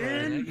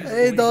Dalton! fine.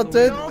 Hey,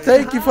 Dalton.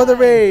 Thank you for the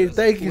raid.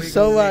 Thank you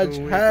so much.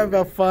 Have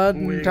a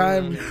fun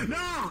time. No!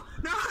 Oh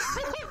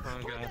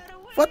god.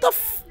 What the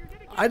f?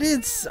 I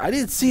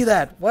didn't see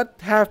that. What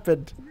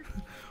happened?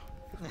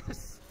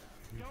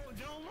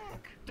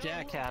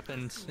 Jack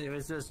happened. It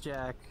was just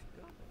Jack.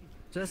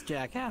 Just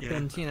Jack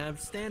happened. You know,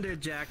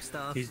 standard Jack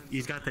stuff.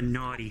 He's got the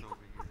naughty.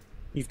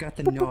 He's got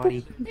the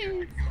naughty.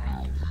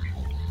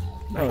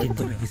 Oh,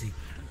 Amazing.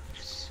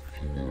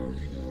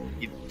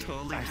 You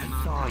totally I did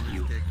not saw have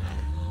you. to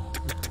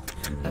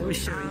take I was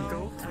showing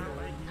goat.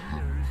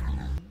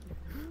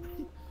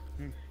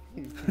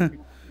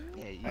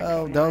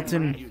 Oh,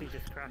 Dalton. He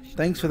just crashed.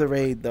 Thanks for the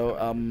raid, though.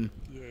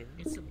 Yeah.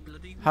 It's a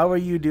bloody. How are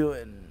you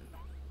doing?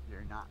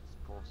 You're not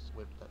supposed to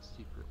whip that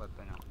secret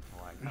weapon out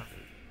until I got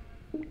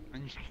it.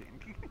 I'm just kidding.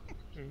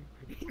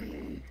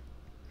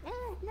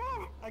 Oh,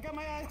 no! I got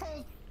my eye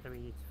closed. I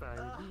mean, it's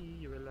fine.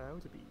 You're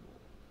allowed to be.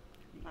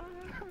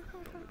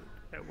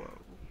 Hello.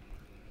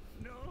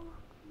 No!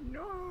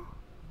 No!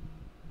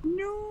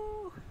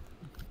 No!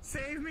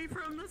 Save me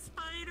from the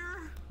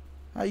spider!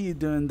 How you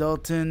doing,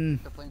 Dalton?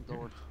 The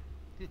flamethrower.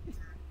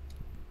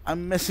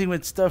 I'm messing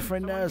with stuff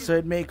right now, so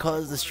it may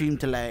cause the stream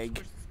to lag.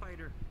 Where's the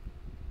spider?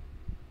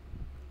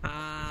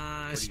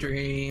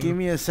 Stream. Give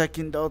me a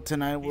second,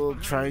 Dalton. I will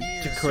try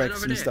to correct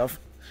some stuff.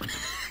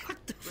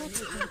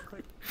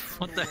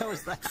 What the hell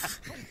was that?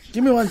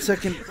 Give me 1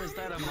 second. Was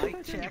that a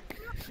mic check?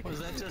 Was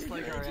that just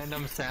like a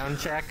random sound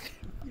check?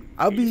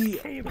 I'll be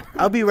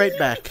right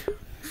back.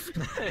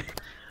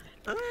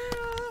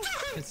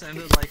 It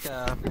sounded like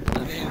an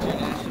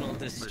international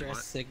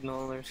distress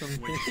signal or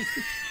something. Oh,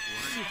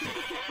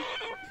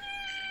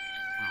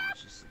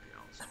 it's just something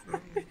else.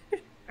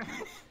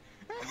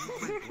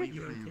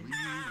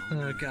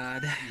 Oh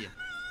god. Yeah.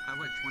 I have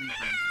like 20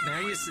 friends. Now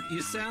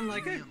you sound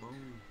like a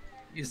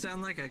You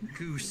don't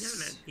goose.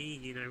 let me,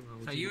 you know.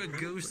 hold Are you a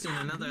goose in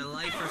another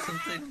life or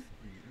something?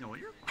 No,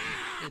 you're fine.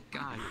 Good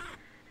god.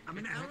 I'm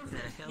an What elephant.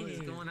 the hell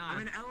is going I'm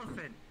on? an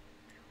elephant.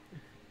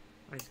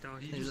 I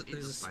started.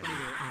 There's a spider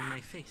on my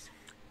face.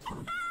 No,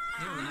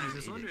 I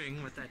was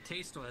wondering what that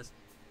taste was.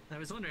 There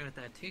was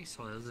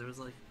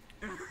like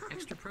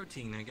extra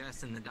protein, I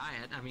guess, in the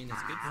diet. I mean,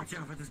 it's good Watch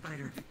for out for the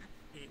spider.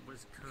 It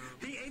was cold.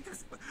 He ate the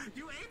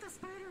You ate the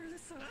spider!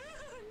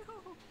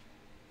 No!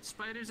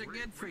 Spiders are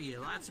good for you.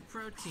 Lots of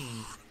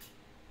protein.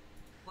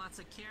 Lots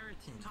of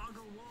keratin.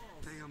 Toggle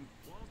walls. Damn,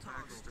 Wall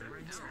toggle. Baxter.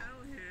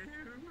 Tell him.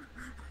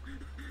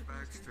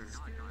 Baxter. Yes.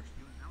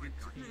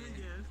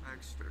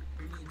 Baxter.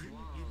 need You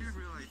walls. do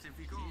realize if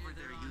you go over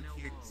there, you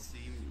can't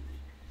see me.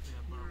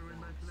 You ruined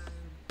my plan.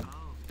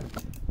 Oh.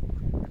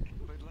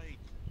 But like,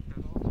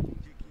 that also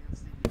means you can't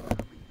see me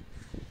coming.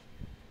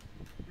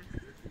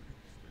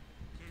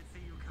 Can't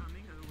see you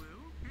coming, oh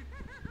will?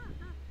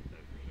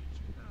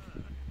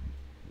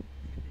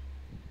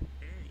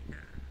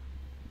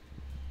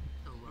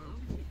 Hello?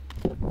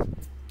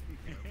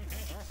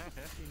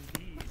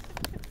 Indeed.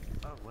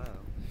 Oh, wow.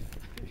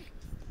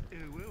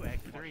 Ooh, woo,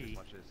 Act 3.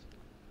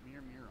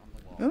 Mirror, mirror on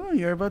the wall. Oh,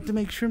 you're about to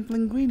make shrimp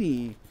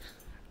linguine.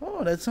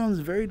 Oh, that sounds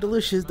very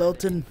delicious,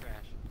 Dalton.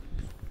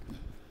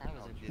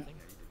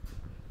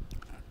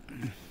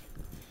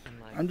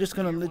 I'm just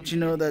gonna let you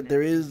know that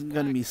there is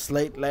gonna be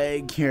slight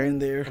lag here and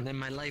there. And then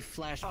my life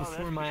flashed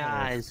before my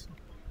eyes.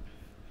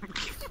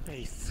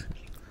 Face.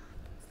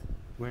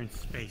 We're in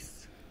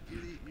space.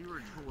 You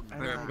were told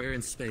We're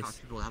in space. cause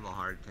people have a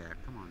heart attack.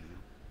 Come on,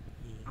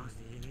 now.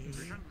 There's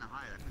something to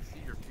hide. I can see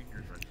your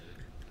fingers right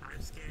there.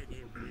 I've scared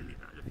him really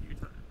bad a few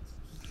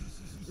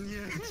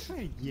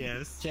times.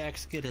 Yes.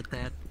 Jack's good at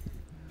that.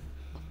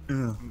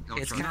 Don't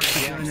It's trust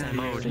kind of me. Jack's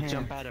MO to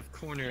jump out of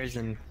corners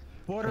and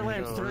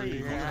Borderlands Go, 3,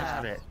 you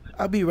have it.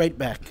 I'll be right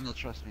back. No,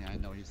 trust me. I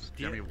know he's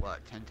Yeah. Jeremy. What?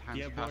 10 times?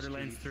 Yeah, past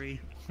Borderlands three?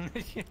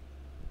 3.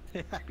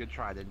 Good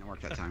try. Didn't work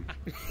that time.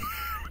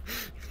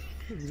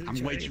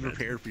 I'm way too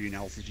prepared for you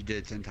now since you did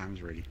it 10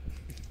 times already.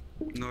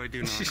 No, I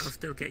do not. I'll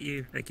still get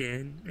you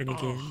again and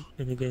again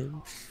and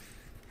again.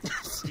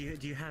 Do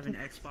you have an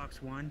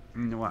Xbox One?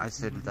 You know what I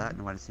said to that? You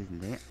know what I said to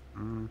that?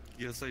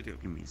 Yes, I do.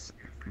 Give me a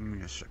second. Give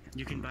me a second.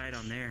 You can buy it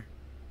on there.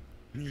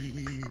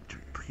 Up to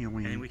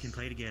appealing And we can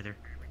play together.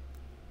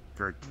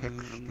 for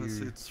Unless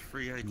texture. it's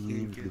free, I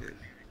can't get it.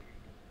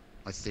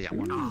 Let's see. I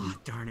want Oh,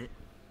 darn it.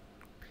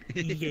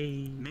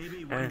 Yay.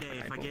 Maybe one day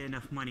if I get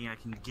enough money I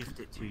can gift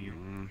it to you.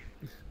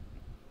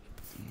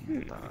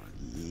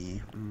 Yeah.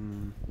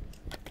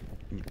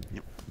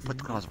 Put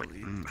the claws away.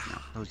 No,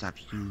 those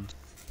options.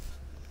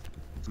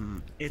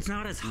 It's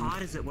not as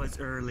hot as it was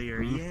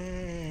earlier.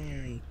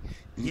 Yay!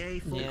 Yay,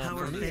 full yeah,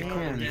 power but it's calmed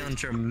fan. down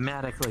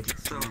dramatically.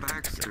 So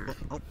Baxter,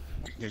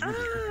 There's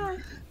no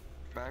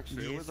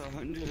Baxter, it was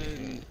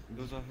 111.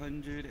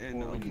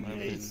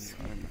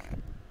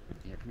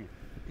 Yeah, come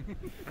here.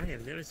 I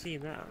have never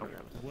seen that.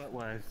 What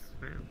was?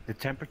 The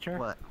temperature?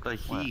 What? The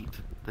heat.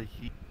 The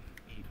heat.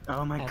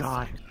 Oh my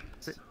god.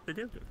 The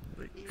dildo.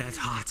 That's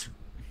hot.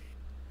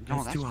 No,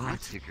 That's that's too my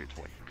hot. secret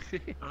toy.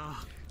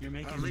 Oh, you're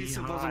making At me least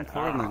it hot. wasn't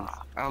Portland.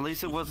 At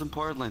least it wasn't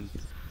Portland.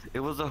 It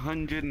was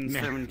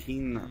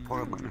 117 at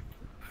Portland.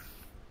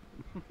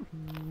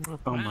 Oh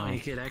Wow, my. you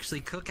could actually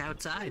cook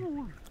outside.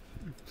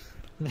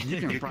 You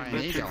can fry an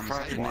egg on the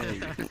sidewalk.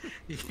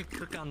 You could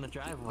cook on the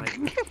driveway.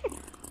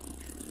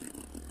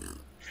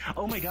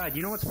 Oh my god,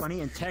 you know what's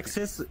funny? In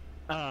Texas,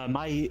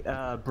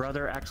 my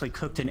brother actually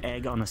cooked an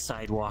egg on the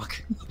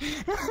sidewalk.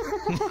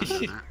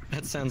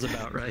 That sounds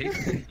about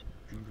right.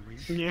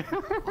 Yeah.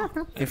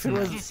 If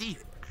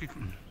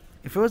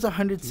it was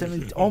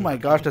 170, oh my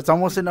gosh, that's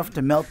almost enough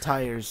to melt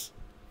tires.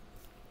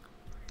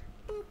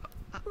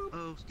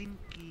 Oh,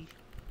 stinky.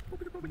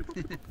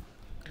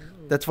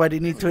 That's why they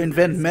need to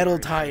invent metal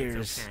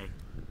tires.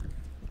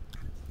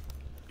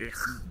 Okay.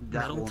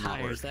 Metal will not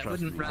tires, work, that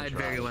trust wouldn't me, I ride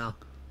tried. very well.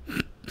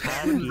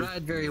 That wouldn't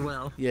ride very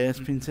well. Yes,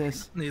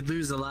 princess. They'd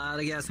lose a lot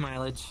of gas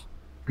mileage.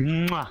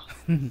 Mwah.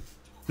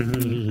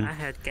 I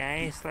had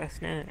gas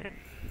last night.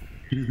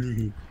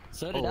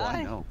 So did Oh, I.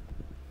 I know.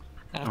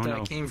 After Oh,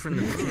 no. I came from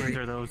the Which cans brewery.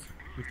 are those?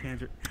 Which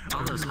cans are...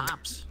 All those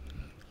hops.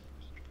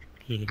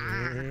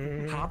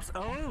 Hops?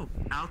 Oh,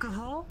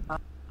 alcohol?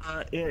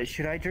 Yeah,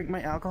 should I drink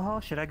my alcohol?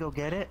 Should I go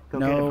get it? Go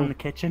No. get it from the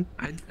kitchen?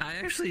 I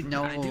actually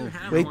No. I do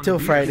have Wait one till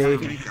beer Friday.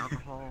 Drink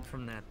alcohol.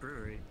 from that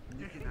brewery.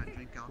 You cannot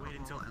drink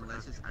alcohol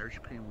unless it's Irish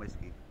cream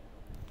whiskey.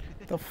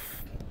 The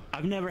f-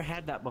 I've never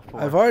had that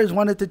before. I've always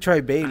wanted to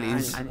try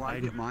Bailey's. I- Why I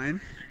get mine?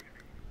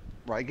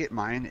 Why I get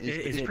mine is Is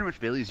it's it- pretty much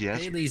Bailey's, yes.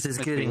 Bailey's is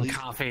Like good in Bailey's.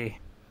 coffee.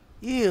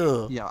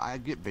 Ew. Yeah, I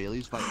get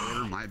Bailey's, but I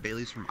order my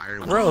Bailey's from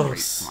Ireland.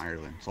 Gross. Straight from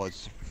Ireland, so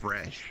it's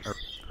fresh.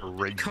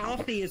 Original.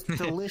 Coffee is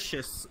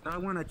delicious. I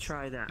want to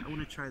try that. I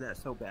want to try that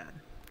so bad.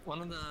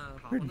 One of the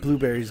Where'd one of the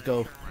blueberries things I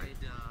go? tried,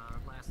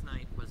 last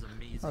night was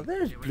amazing. Oh,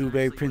 there's It was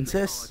Blueberry actually what they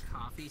Princess.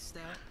 call a coffee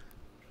stout,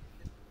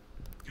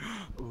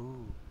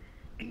 Ooh.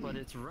 but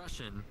it's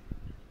Russian.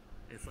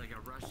 It's like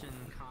a Russian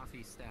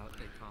coffee stout,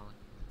 they call it.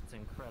 It's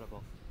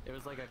incredible. It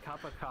was like a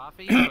cup of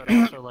coffee, but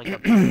also like a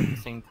beer at the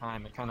same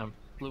time. It kind of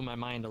blew my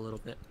mind a little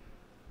bit.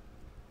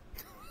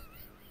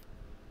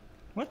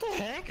 What the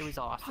heck? It was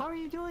awesome. How are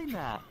you doing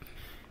that?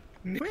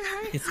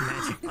 It's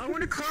magic. I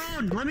want to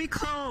clone. Let me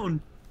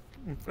clone.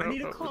 I need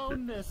to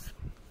clone this.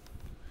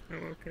 Oh,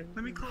 okay.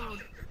 Let me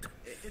clone.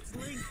 It's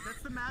Link.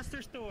 That's the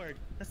Master Sword.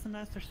 That's the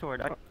Master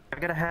Sword. I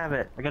gotta have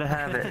it. I gotta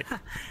have it.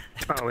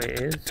 Oh, it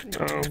is.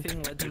 Oh.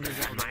 Everything Legend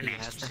of Zelda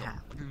has to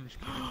have.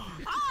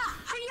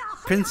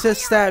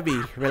 Princess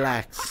Stabby,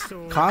 relax.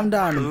 Calm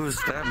down. Ooh,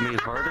 stab me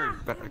harder,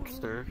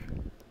 Baxter.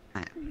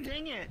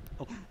 Dang it.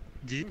 Oh,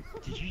 did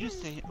you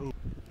just say? Oh,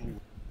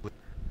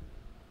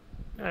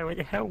 I went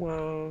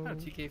hello. Oh,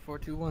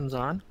 TK421's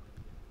on.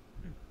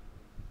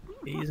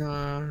 He's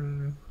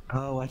on.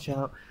 oh, watch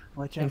out!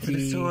 Watch out for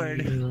the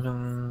sword.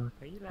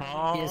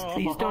 Yes,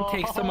 please don't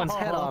take someone's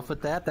head off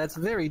with that. That's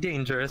very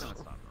dangerous. As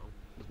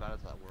bad as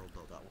that world,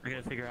 though, that I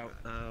gotta figure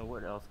out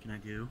what else can I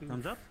do.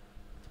 Thumbs up.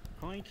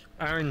 Point.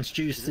 Orange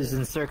juice is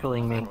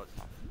encircling me.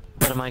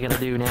 What am I gonna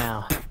do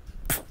now?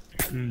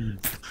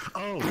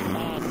 Oh,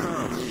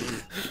 Pearl.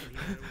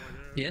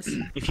 Yes?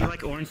 If you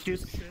like orange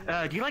juice,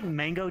 do you like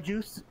mango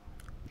juice?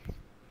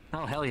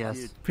 Oh, hell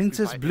yes.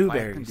 Princess If I can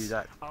Blueberries. do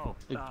that. Oh,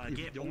 If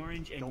get don't-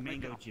 orange and don't make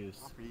mango it juice.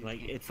 coffee,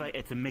 Like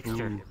it's a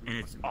mixture, and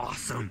it's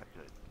awesome.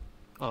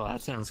 Oh,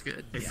 that sounds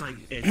good. It's like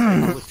it's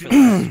so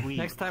sweet.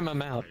 Next time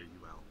I'm out.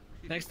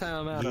 Next time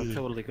I'm out, I'm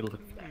totally gonna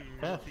look.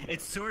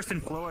 It's sourced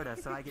in Florida,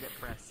 so I get it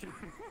fresh.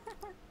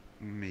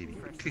 Maybe.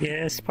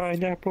 Yes,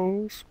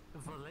 pineapples.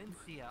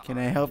 Valencia. Can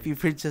I help you,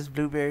 Princess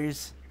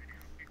Blueberries?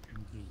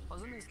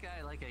 Wasn't this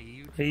guy like a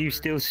YouTuber? Are you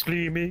still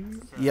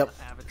streaming? Yep.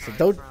 So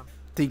don't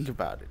think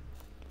about it.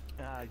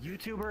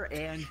 YouTuber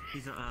and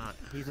he's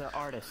an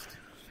artist.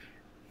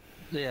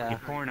 A Yeah.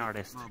 porn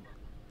artist.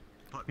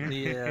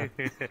 Yeah.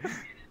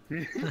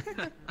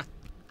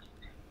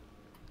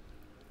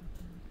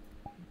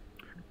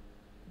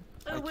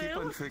 I keep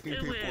on tricking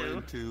people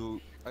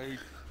into.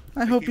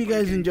 I hope you keep on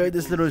guys getting enjoyed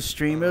this people, little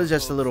stream. It was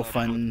just a little hopes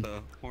up fun with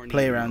the horny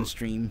play around emote.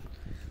 stream.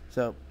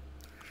 So,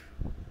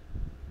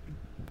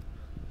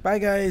 bye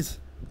guys.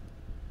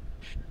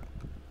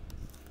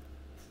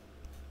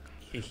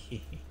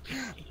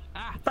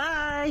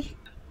 Bye.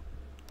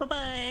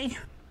 Bye-bye.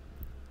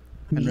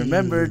 And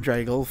remember,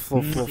 Draggle,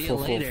 fluff, fluff, See you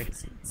fluff, later.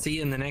 fluff. See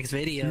you in the next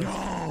video.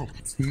 No.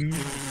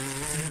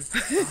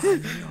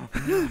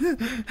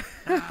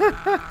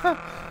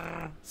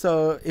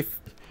 So if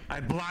I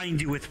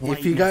blind you with whiteness.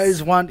 if you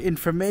guys want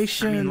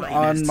information on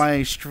whiteness.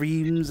 my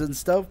streams and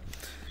stuff,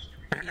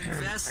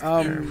 Invest in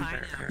pineapple.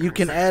 you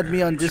can add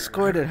me on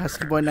Discord at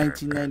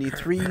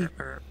huskyboy1993.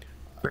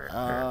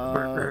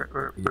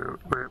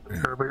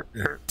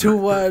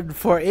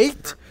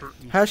 2148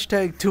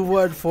 hashtag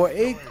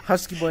 2148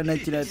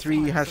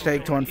 huskyboy1993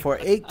 hashtag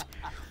 2148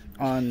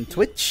 on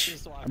Twitch.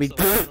 I mean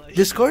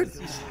Discord.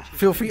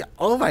 Feel free.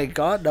 Oh my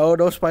God,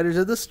 no spiders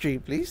in the stream,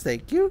 please.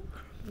 Thank you.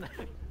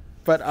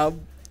 But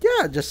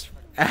yeah, just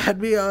add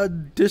me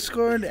on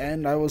Discord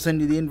and I will send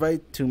you the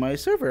invite to my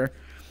server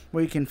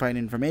where you can find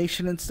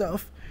information and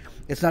stuff.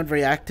 It's not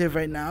very active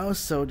right now,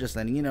 so just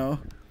letting you know.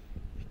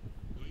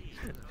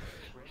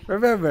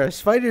 Remember,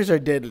 spiders are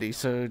deadly,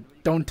 so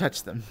don't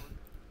touch them.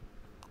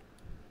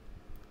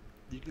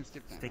 You can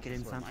stick that. Stick it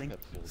in That's what my something. pet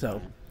pulls So,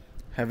 out.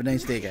 have a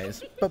nice day,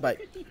 guys. Bye-bye.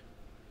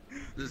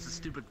 This is a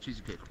stupid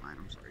cheesy paper line.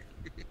 I'm sorry.